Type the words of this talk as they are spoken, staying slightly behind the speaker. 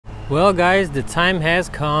Well guys, the time has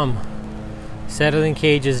come. Settling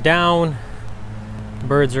cage is down.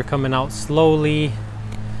 Birds are coming out slowly.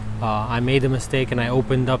 I made the mistake and I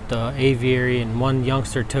opened up the aviary, and one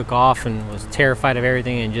youngster took off and was terrified of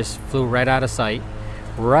everything and just flew right out of sight,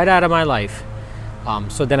 right out of my life.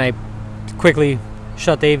 So then I quickly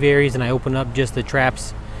shut the aviaries and I opened up just the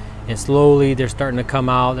traps, and slowly they're starting to come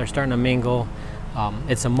out, they're starting to mingle.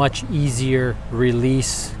 It's a much easier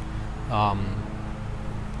release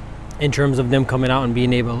in terms of them coming out and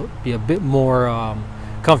being able to be a bit more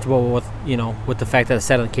comfortable with, with the fact that the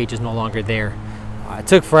settling cage is no longer there. It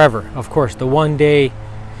took forever, of course. The one day,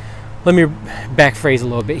 let me backphrase a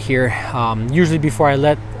little bit here. Usually before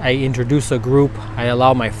I introduce a group, I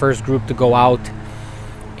allow my first group to go out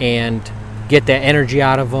and get that energy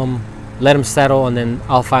out of them, let them settle, and then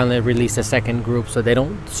I'll finally release the second group so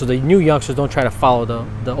the new youngsters don't try to follow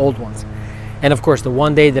the old ones. And of course, the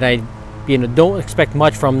one day that I don't expect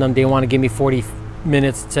much from them, they want to give me 40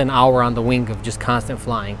 minutes to an hour on the wing of just constant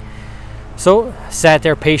flying. So sat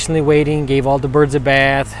there patiently waiting, gave all the birds a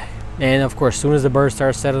bath, and of course, as soon as the birds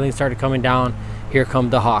started coming down, here come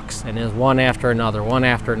the hawks, and it's one after another, one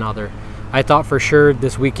after another. I thought for sure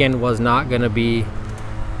this weekend was not going to be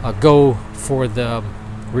a go for the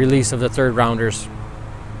release of the third rounders,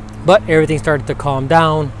 but everything started to calm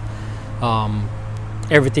down.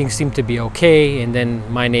 Everything seemed to be okay, and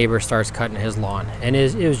then my neighbor starts cutting his lawn, and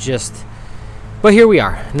it was just, but here we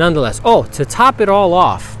are nonetheless. Oh, to top it all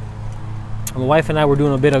off, my wife and I were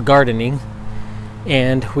doing a bit of gardening,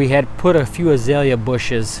 and we had put a few azalea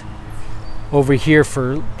bushes over here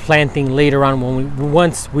for planting later on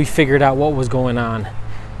once we figured out what was going on.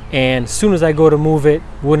 And as soon as I go to move it,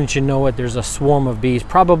 wouldn't you know it, there's a swarm of bees,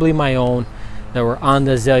 probably my own, that were on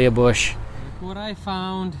the azalea bush. Look what I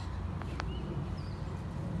found.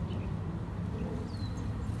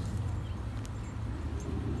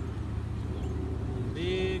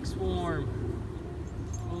 Big swarm.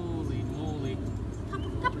 Holy moly.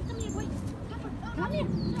 Copper, come here, boy. Come here.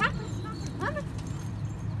 Copper.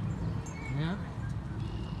 Yeah.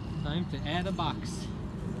 Time to add a box.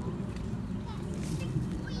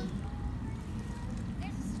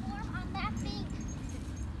 There's a swarm on that thing.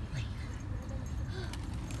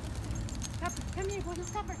 Copper, come here, boy.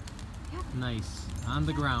 Copper. Nice. On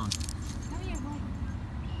the ground. Come here, boy.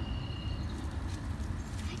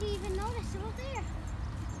 I didn't even notice it was there.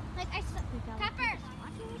 Like I saw. Copper.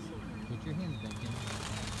 Put your hands back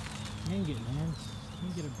in. Hang it, man.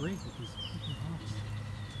 You get a break with these freaking hawks.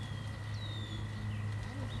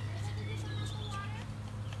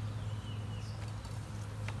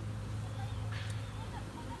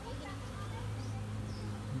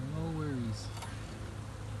 No worries.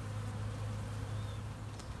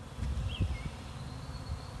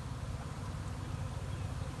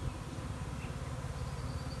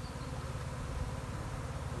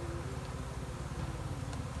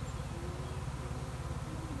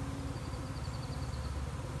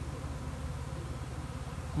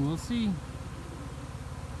 We'll see.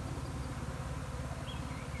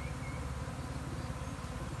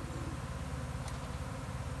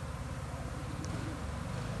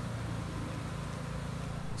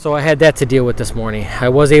 So I had that to deal with this morning. I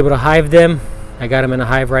was able to hive them. I got them in a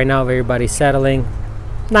hive right now. Everybody's settling.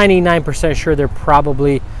 99% sure they're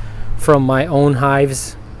probably from my own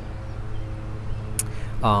hives.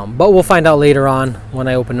 But we'll find out later on when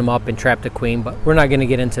I open them up and trap the queen. But we're not going to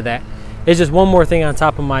get into that. It's just one more thing on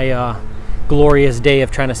top of my glorious day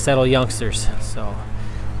of trying to settle youngsters. So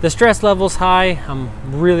the stress level's high. I'm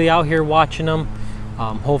really out here watching them.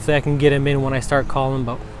 Hopefully I can get them in when I start calling,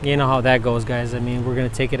 but you know how that goes, guys. I mean, we're gonna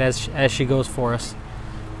take it as she goes for us.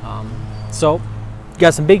 So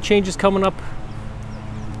got some big changes coming up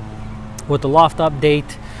with the loft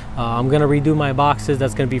update. I'm gonna redo my boxes.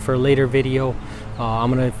 That's gonna be for a later video.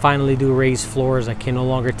 I'm gonna finally do raised floors. I can no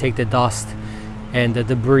longer take the dust and the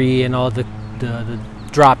debris and all the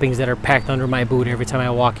droppings that are packed under my boot every time I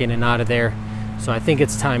walk in and out of there. So I think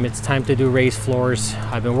it's time to do raised floors.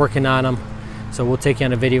 I've been working on them, so we'll take you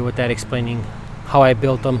on a video with that, explaining how I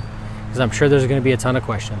built them, because I'm sure there's going to be a ton of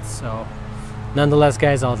questions. So nonetheless,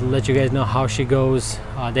 guys, I'll let you guys know how she goes.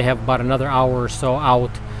 They have about another hour or so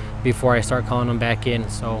out before I start calling them back in,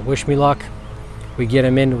 so wish me luck. We get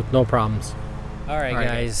them in with no problems. All right,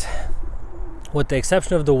 guys, with the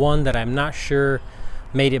exception of the one that I'm not sure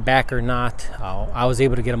made it back or not, I was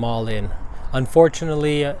able to get them all in.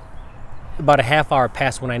 Unfortunately, about a half hour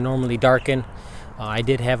past when I normally darken. I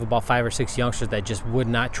did have about 5 or 6 youngsters that just would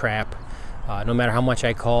not trap. No matter how much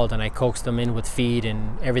I called and I coaxed them in with feed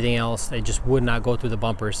and everything else, they just would not go through the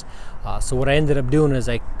bumpers. So what I ended up doing is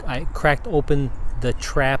I cracked open the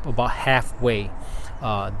trap about halfway.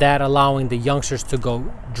 that allowing the youngsters to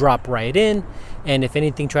go drop right in, and if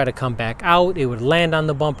anything tried to come back out, it would land on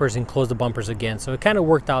the bumpers and close the bumpers again. So it kind of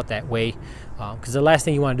worked out that way, because the last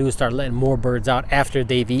thing you want to do is start letting more birds out after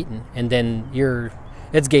they've eaten, and then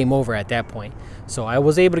it's game over at that point. So I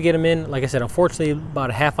was able to get them in. Like I said, unfortunately about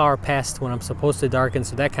a half hour passed when I'm supposed to darken,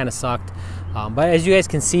 so that kind of sucked. But as you guys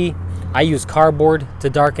can see, I use cardboard to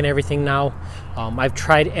darken everything now. I've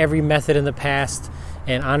tried every method in the past,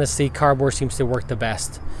 and honestly cardboard seems to work the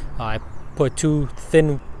best. I put 2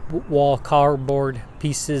 thin wall cardboard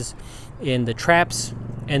pieces in the traps,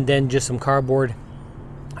 and then just some cardboard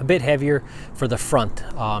a bit heavier for the front,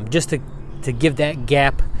 just to give that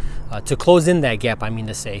gap, to close in that gap, I mean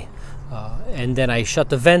to say. And then I shut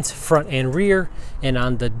the vents front and rear, and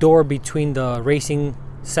on the door between the racing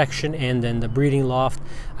section and then the breeding loft,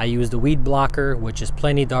 I use the weed blocker, which is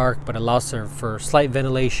plenty dark but allows for slight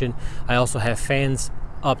ventilation. I also have fans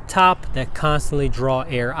up top that constantly draw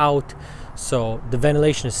air out, so the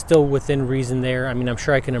ventilation is still within reason there. I mean, I'm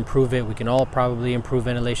sure I can improve it. We can all probably improve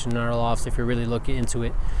ventilation in our lofts if you're really looking into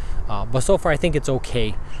it, but so far I think it's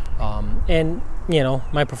okay. And you know,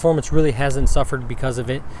 my performance really hasn't suffered because of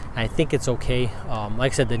it. I think it's okay.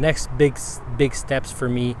 Like I said, the next big steps for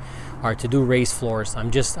me are to do raised floors.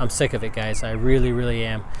 I'm sick of it, guys. I really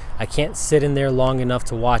am. I can't sit in there long enough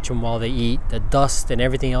to watch them while they eat. The dust and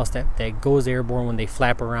everything else that goes airborne when they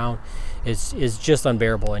flap around is just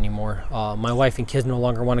unbearable anymore. My wife and kids no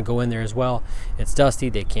longer want to go in there as well. It's dusty,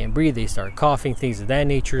 they can't breathe, they start coughing, things of that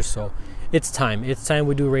nature. So it's time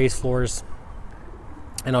we do raised floors,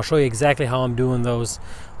 and I'll show you exactly how I'm doing those.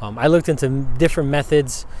 I looked into different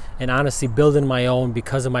methods, and honestly building my own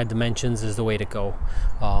because of my dimensions is the way to go.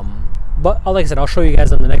 But like I said, I'll show you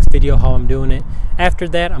guys on the next video how I'm doing it. After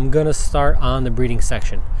that, I'm gonna start on the breeding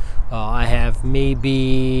section. I have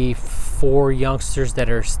maybe 4 youngsters that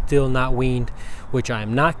are still not weaned, which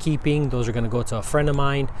I'm not keeping. Those are gonna go to a friend of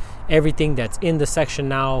mine. Everything that's in the section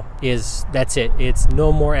now that's it. It's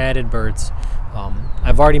no more added birds.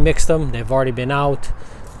 I've already mixed them, they've already been out.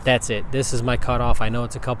 That's it. This is my cutoff. I know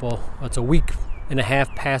it's a week and a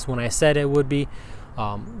half past when I said it would be,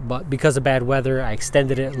 but because of bad weather, I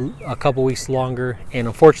extended it a couple weeks longer, and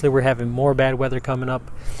unfortunately we're having more bad weather coming up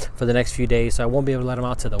for the next few days, so I won't be able to let them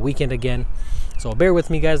out to the weekend again. So bear with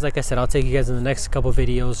me, guys. Like I said, I'll take you guys in the next couple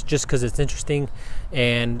videos just because it's interesting,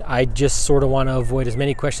 and I just sort of want to avoid as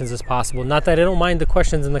many questions as possible. Not that I don't mind the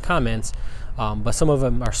questions in the comments, but some of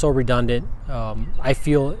them are so redundant. I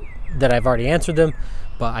feel that I've already answered them,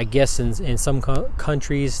 but I guess in some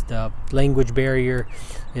countries the language barrier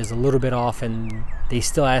is a little bit off, and they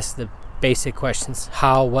still ask the basic questions: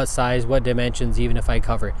 how, what size, what dimensions, even if I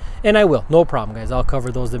cover it. And I will, no problem, guys. I'll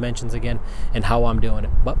cover those dimensions again and how I'm doing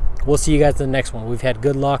it. But we'll see you guys in the next one. We've had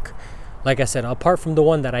good luck. Like I said, apart from the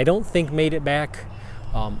one that I don't think made it back,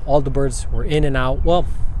 all the birds were in and out. Well,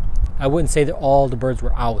 I wouldn't say that all the birds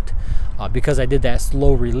were out, because I did that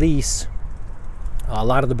slow release. A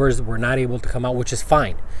lot of the birds were not able to come out, which is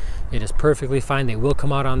fine. It is perfectly fine. They will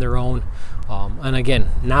come out on their own. And again,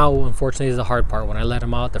 now unfortunately is the hard part. When I let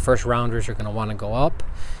them out, the first rounders are going to want to go up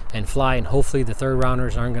and fly, and hopefully the third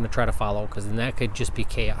rounders aren't going to try to follow, because then that could just be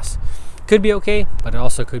chaos. Could be okay, but it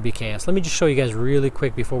also could be chaos. Let me just show you guys really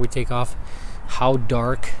quick before we take off how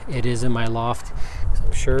dark it is in my loft. So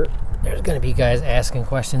I'm sure there's going to be guys asking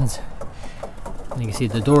questions. You can see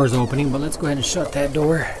the door is opening, but let's go ahead and shut that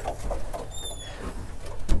door.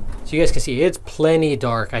 So you guys can see it's plenty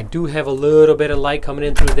dark. I do have a little bit of light coming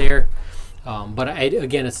in through there, but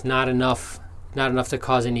again, it's not enough to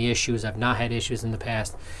cause any issues. I've not had issues in the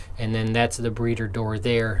past. And then that's the breeder door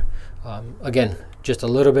there. Again, just a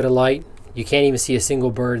little bit of light. You can't even see a single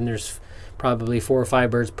bird, and there's probably 4 or 5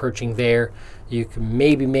 birds perching there. You can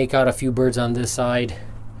maybe make out a few birds on this side,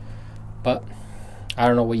 but I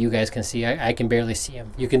don't know what you guys can see. I can barely see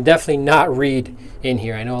them. You can definitely not read in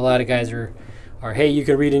here. I know a lot of guys are hey, you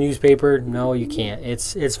can read a newspaper. No, you can't.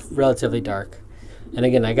 It's relatively dark. And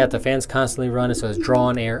again, I got the fans constantly running, so it's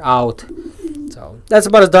drawing air out. So that's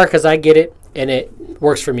about as dark as I get it, and it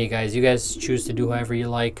works for me, guys. You guys choose to do however you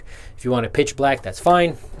like. If you want it pitch black, that's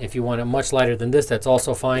fine. If you want it much lighter than this, that's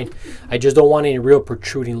also fine. I just don't want any real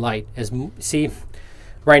protruding light. See,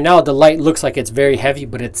 right now the light looks like it's very heavy,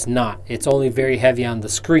 but it's not. It's only very heavy on the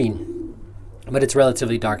screen, but it's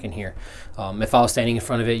relatively dark in here. If I was standing in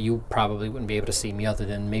front of it, you probably wouldn't be able to see me other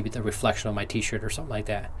than maybe the reflection of my t-shirt or something like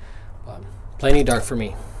that. Plenty dark for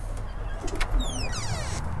me.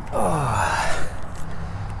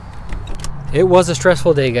 It was a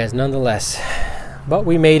stressful day, guys, nonetheless, but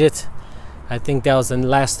we made it. I think that was the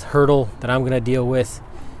last hurdle that I'm gonna deal with,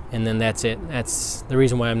 and then that's it. That's the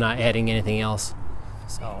reason why I'm not adding anything else.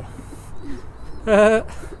 So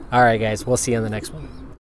All right, guys, we'll see you on the next one.